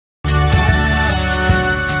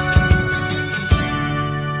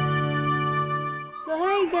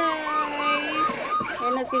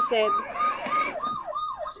na si Zead.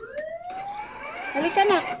 Halika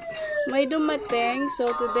na. May dumating.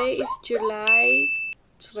 So, today is July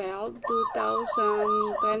 12,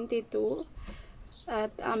 2022.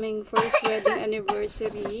 At aming first wedding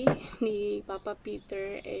anniversary ni Papa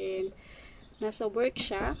Peter. And nasa work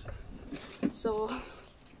siya. So,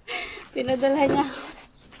 pinadala niya.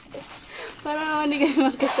 Para hindi kami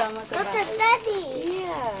magkasama sa bahay. Daddy!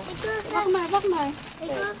 Yeah. Bak na.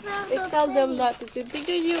 It's seldom that. So,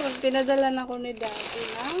 tignan nyo. Pinadala na ko ni Daddy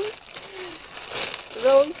ng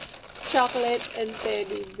rose, chocolate, and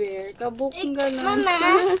teddy bear. Kabukong ganun. Mama!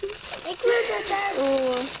 Ikaw na Daddy.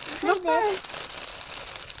 Oo. Bakit?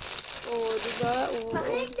 Oo, diba? Oo.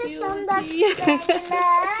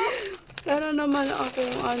 Para naman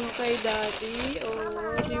akong ano kay Daddy.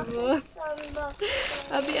 Oo, diba?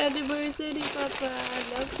 Happy anniversary, Papa.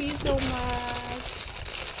 Love you so much.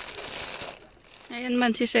 Ayan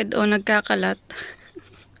man si Zead, nagkakalat.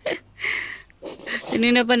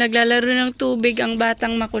 Hindi na pa naglalaro ng tubig ang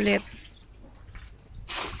batang makulit.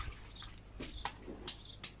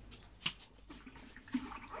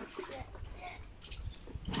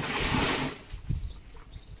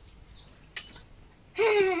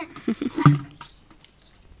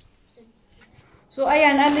 So,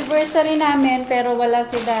 ayan, anniversary namin, pero wala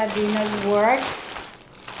si Daddy nag-work.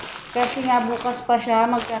 Kasi nga bukas pa siya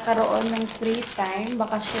magkakaroon ng free time,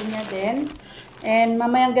 bakasyon niya din. And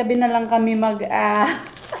mamayang gabi na lang kami boom,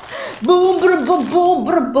 boom, boom, boom,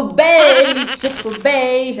 boom, boom, bass, super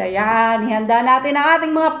bass. Ayan, ihanda natin ang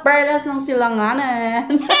ating mga perlas ng silanganan.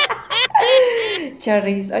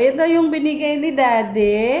 Charis. Ayan na yung binigay ni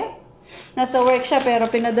Daddy. Nasa work siya, pero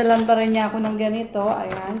pinadalan pa rin niya ako ng ganito.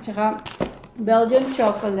 Ayan, tsaka Belgian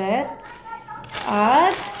chocolate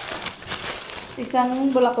at isang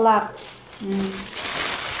bulaklak.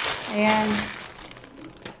 Ayan.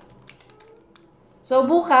 So,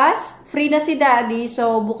 bukas, free na si Daddy.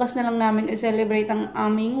 So, bukas na lang namin i-celebrate ang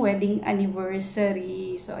aming wedding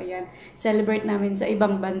anniversary. So, ayan. Celebrate namin sa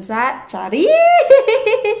ibang bansa.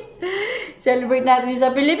 Charis! Celebrate natin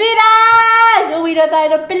sa Pilipinas! Uwi na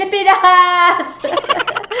tayo ng Pilipinas!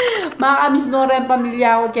 Makakamiss Nora ang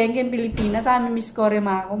pamilya ko. Kaya Pilipinas. Sa amin miss ko rin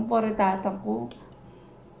mga kumporitata ko.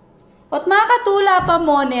 At makakatula pa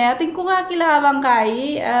mo ne. Ating ko nga kilalang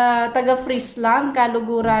kay taga-Friesland,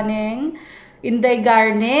 kaluguran ng Inday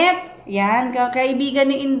Garnet. Yan,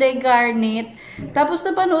 kaibigan ni Inday Garnet. Tapos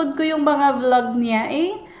napanood ko yung mga vlog niya.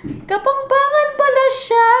 Kapampangan pala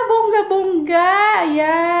siya. Bongga-bongga.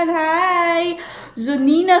 Ayan, hi.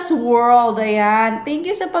 Zunina's World. Ayan. Thank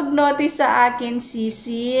you sa pag-notice sa akin,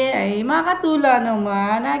 Sisi. Ay, makakatula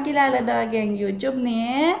naman. Nakilala talaga yung YouTube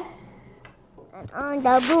ni. On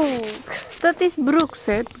the book. Dat is broek,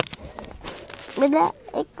 Zead.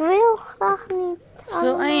 Ik wil graag niet.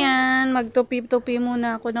 So, ayan. Magtupi-tupi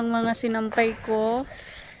muna ako ng mga sinampay ko.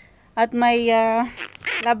 At may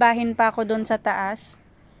labahin pa ako doon sa taas.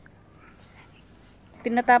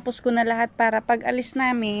 Tinatapos ko na lahat para pag alis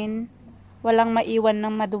namin, walang maiwan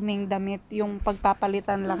ng maduming damit. Yung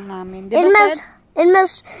pagpapalitan lang namin. Di ba, Zead? Ik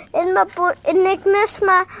mis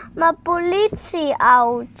mijn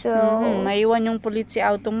politieauto. Maiwan yung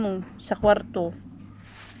politieauto mo sa kwarto.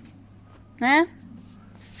 Ha?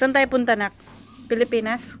 Saan tayo punta, nak?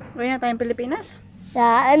 Pilipinas? Uwi na tayong Pilipinas?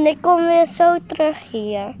 Ja, en ik kom weer zo terug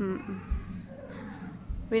hier.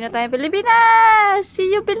 Uwi na tayong Pilipinas!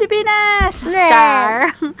 See you, Pilipinas! Nee.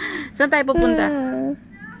 Char! Saan tayo pupunta?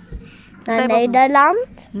 Naar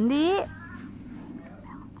Nederland? Hindi.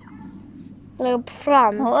 Naar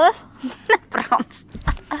Frans. Oo. Frans.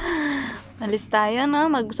 Alis tayo,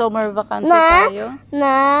 no? Mag-summer vacancy tayo.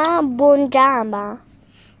 Na Bonjama.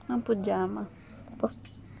 Ang pujama.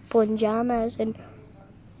 Bonjama is een...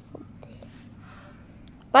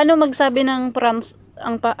 Paano magsabi ng Frans?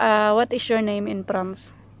 What is your name in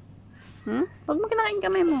France? Huwag mo kinakain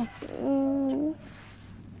kamay mo.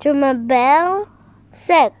 Je m'appelle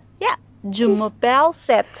Zead. Ja. Je m'appelle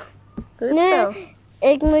Zead. Goed zo.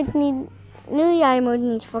 Ik moet niet... Nu, jij moet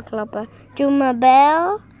niet verklappen. Je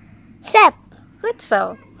m'appelle Zead. Goed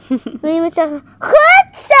zo. Je moet zeggen,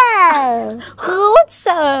 goed zo! Goed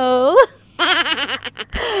zo!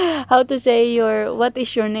 How to say what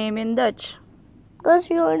is your name in Dutch? What's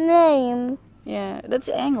your name? Yeah, that's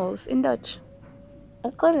Engels in Dutch.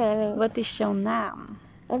 Ik kon het niet. What is jouw naam?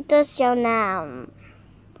 Wat is jouw naam?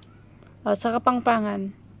 Sa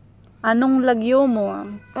Kapampangan. Anong lagyo mo?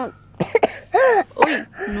 Uy,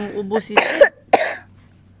 nuubos ito.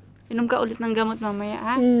 Inom ka ulit ng gamot mamaya,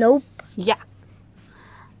 ha? Nope. Yeah.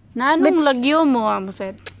 Nanong lagyo mo,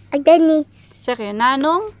 Zead? Ik weet niet. Zeg je,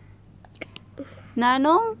 nanong?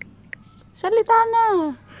 Nanong? Salita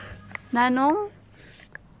na. Nanong?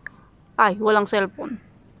 Ay, walang cellphone.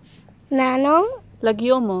 Nanong?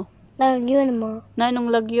 Lagyo mo. Lagyan mo. Nanong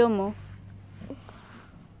lagyo mo?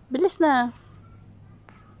 Bilis na.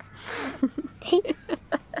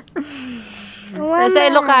 Sa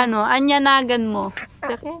Ilocano, anya nagan mo.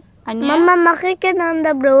 Saka? Anya? Mama,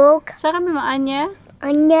 makikinanda brook. Saka mo, anya?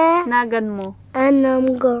 Anya? Nagan mo.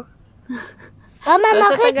 Anam ko. Mama,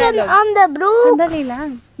 Sa Tagalog. makikinanda brook. Sandali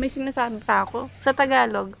lang. May sinasabi pa ako. Sa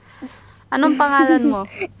Tagalog. Anong pangalan mo?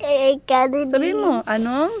 Sabi mo,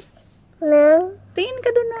 anong? Ano? Tingin ka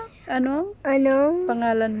doon na. Anong? Anong?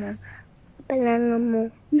 Pangalan mo. Pangalan mo.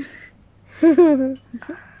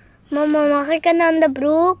 Mama, makikinanda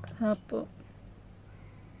brook. Hapo.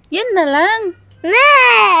 Yan na lang.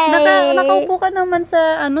 Nay! Nakaupo ka naman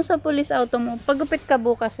sa sa police auto mo. Pagupit ka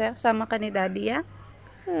bukas, sama ka ni daddy, ya?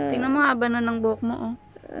 Tingnan mo, haba na ng buhok mo, oh.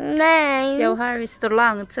 Nay. Yaw Harris, to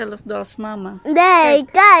lang, at self dolls mama. Nay,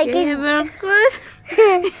 kay.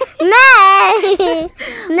 Nay!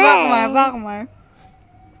 Nay. Bakmar.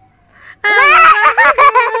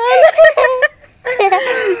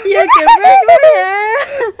 Ya,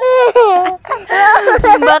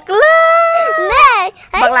 Bakla! Nay.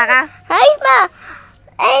 Bakla ka? Hay ma.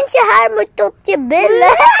 Ayun siya harmo tutsi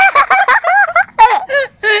bella.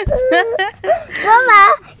 Mama,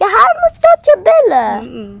 you harmo tutsi bella.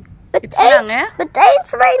 But It's lang, eh? But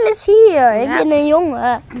Ain's rain is here. Yeah. Yan na yung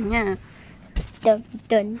Yeah. Dun,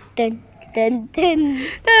 dun, dun, dun, dun.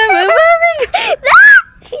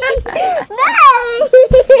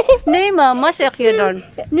 Nay, mama, sekyo doon.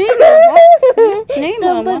 Nay, mama. Nay,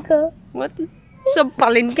 mama. Sabi ko. What?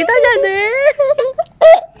 Sampalin kita dyan, eh.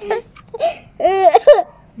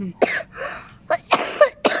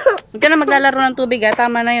 Huwag ka na maglalaro ng tubig, ha?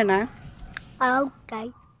 Tama na yun, ha? Okay.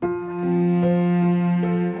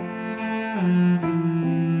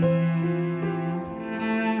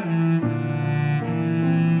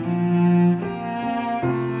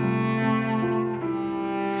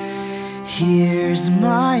 Here's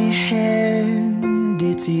my hand,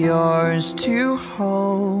 it's yours to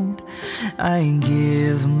hold. I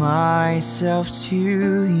give myself to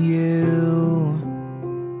you.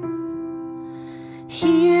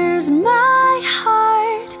 Here's my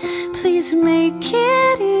heart, please make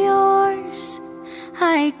it yours.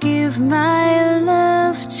 I give my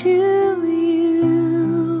love to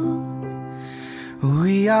you.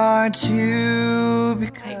 We are two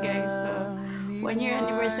because Hi guys, so 1 year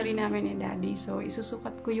anniversary namin ni Daddy. So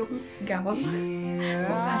isusukat ko yung gown.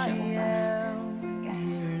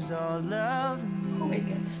 here's all of me. Oh my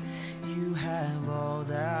God. You have all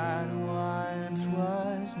that once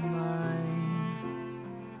was mine.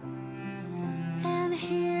 And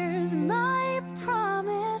here's my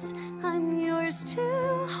promise, I'm yours to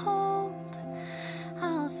hold.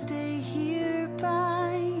 I'll stay here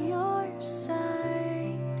by your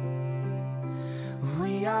side.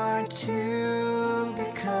 We are two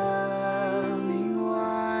becoming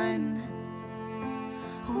one.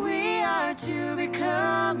 We are two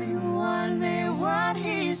becoming one. May what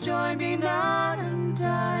he's joined be not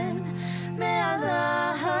undone. May our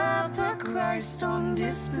love put Christ on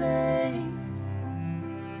display.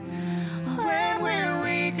 When we're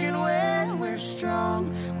weak and when we're strong,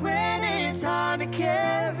 when it's hard to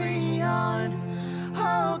carry on,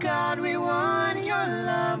 oh God, we want your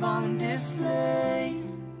love on display.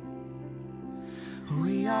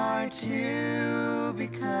 We are two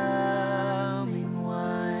becoming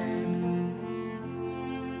one.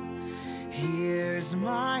 Here's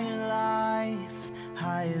my life,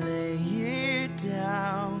 I lay it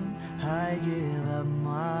down. I give up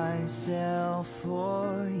myself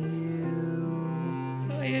for you. So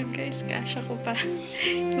ayun guys, kasha ko pa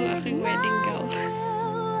yung aking wedding gown.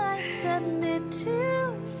 I submit to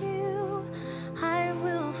you. I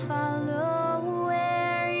will follow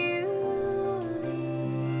where you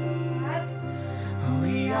lead.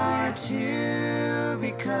 We are two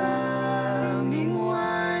becoming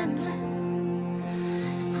one.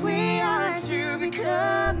 Yes, we are two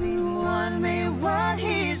becoming one. May what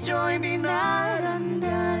he's joined be not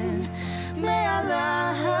undone. May our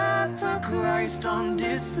love put Christ on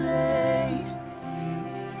display.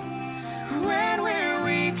 When we're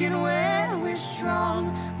weak and when we're strong,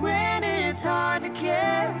 when it's hard to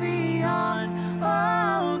carry on,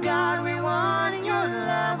 oh God, we want your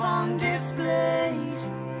love on display.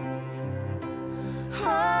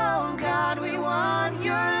 Oh God, we want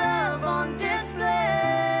your love on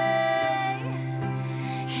display.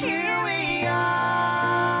 Here we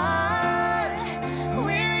are,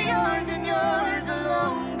 we're yours and yours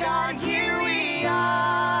alone, God, here we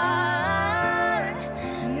are.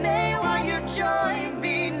 May what you've joined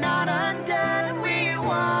be not undone. We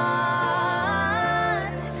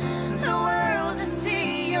want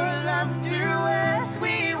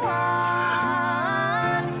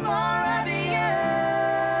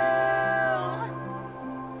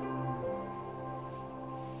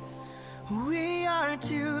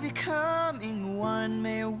two becoming one.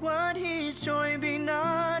 May what he's joined be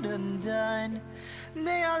not undone.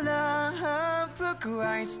 May our love put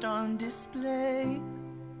Christ on display.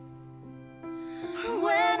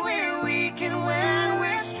 When we're weak and when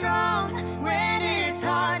we're strong, when it's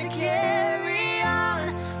hard to carry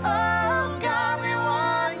on, oh God, we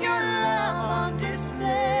want your love on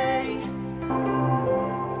display.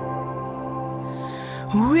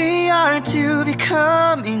 We are two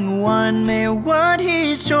becoming one. May what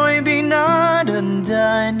he's joined be not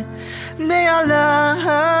undone. May our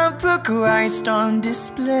love put Christ on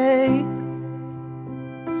display.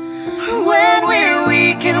 When we're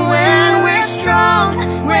weak and when we're strong,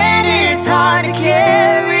 when it's hard to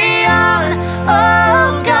carry on,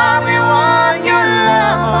 oh God, we want your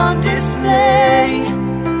love on display.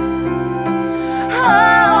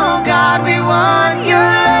 Oh God, we want your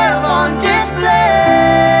love on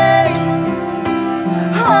display.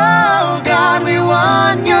 Oh God, we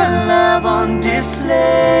want your love on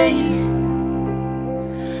display.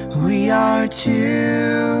 We are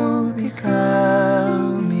two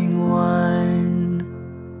becoming one.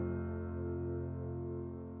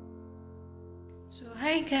 So,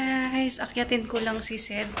 hi guys! Akyatin ko lang si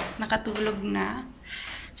Zead. Nakatulog na.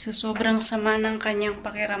 So, sobrang sama ng kanyang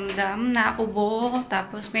pakiramdam. Naubo.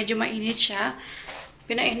 Tapos, medyo mainit siya.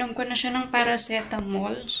 Pinainom ko na siya ng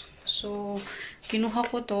paracetamol. So, kinuha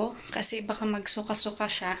ko to. Kasi baka magsuka-suka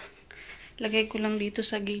siya. Lagay ko lang dito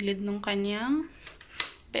sa gilid ng kanyang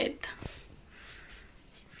bed.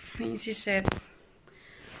 Ayun si Zead.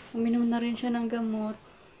 Uminom na rin siya ng gamot.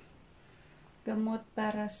 Gamot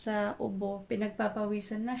para sa ubo.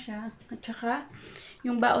 Pinagpapawisan na siya. At saka,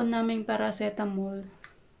 yung baon naming paracetamol.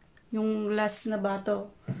 Yung last na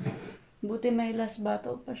bottle. Buti may last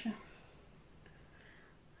bottle pa siya.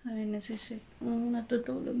 Ayun na si Zead.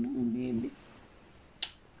 Natutulog na ang baby.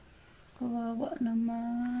 Kawawa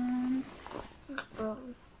naman.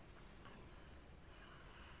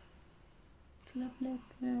 Slap like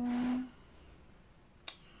that.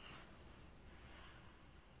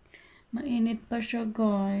 Mainit pa siya,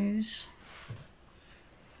 guys.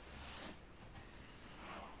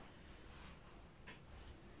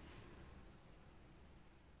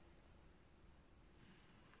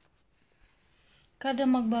 Kada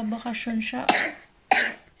magbabakasyon siya.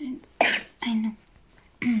 I know.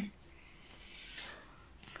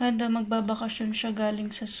 Kada magbabakasyon siya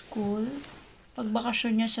galing sa school.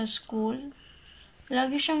 Pagbakasyon niya sa school,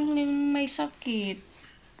 lagi siyang may sakit.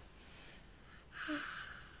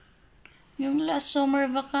 Yung last summer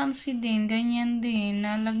vacancy din, ganyan din.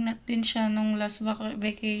 Nalagnat din siya nung last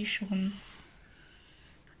vacation.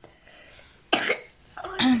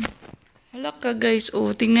 Hala ka guys,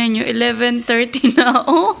 oh, tingnan nyo, 11:30 na,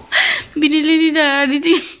 oh. Binili ni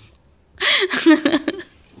Daddy.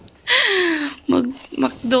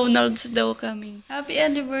 Mag-McDonald's daw kami. Happy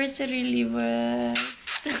anniversary, Liver.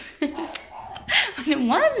 Ano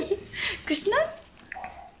man? Krishna?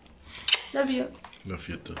 Love you. Love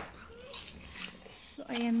you too. So,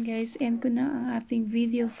 ayan guys. End ko na ang ating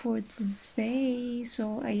video for today.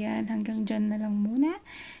 So, ayan. Hanggang dyan na lang muna.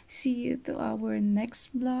 See you to our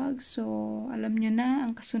next vlog. So, alam nyo na,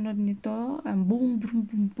 ang kasunod nito, ang boom, boom,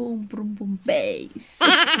 boom, boom, boom, boom, bass.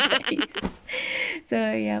 So,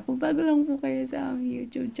 yeah. Kung bago lang po kayo sa aming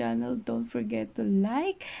YouTube channel, don't forget to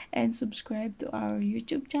like and subscribe to our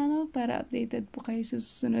YouTube channel para updated po kayo sa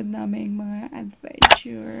susunod naming mga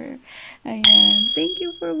adventure. Ayan. Thank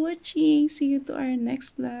you for watching. See you to our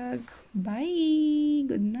next vlog. Bye!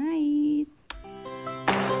 Good night!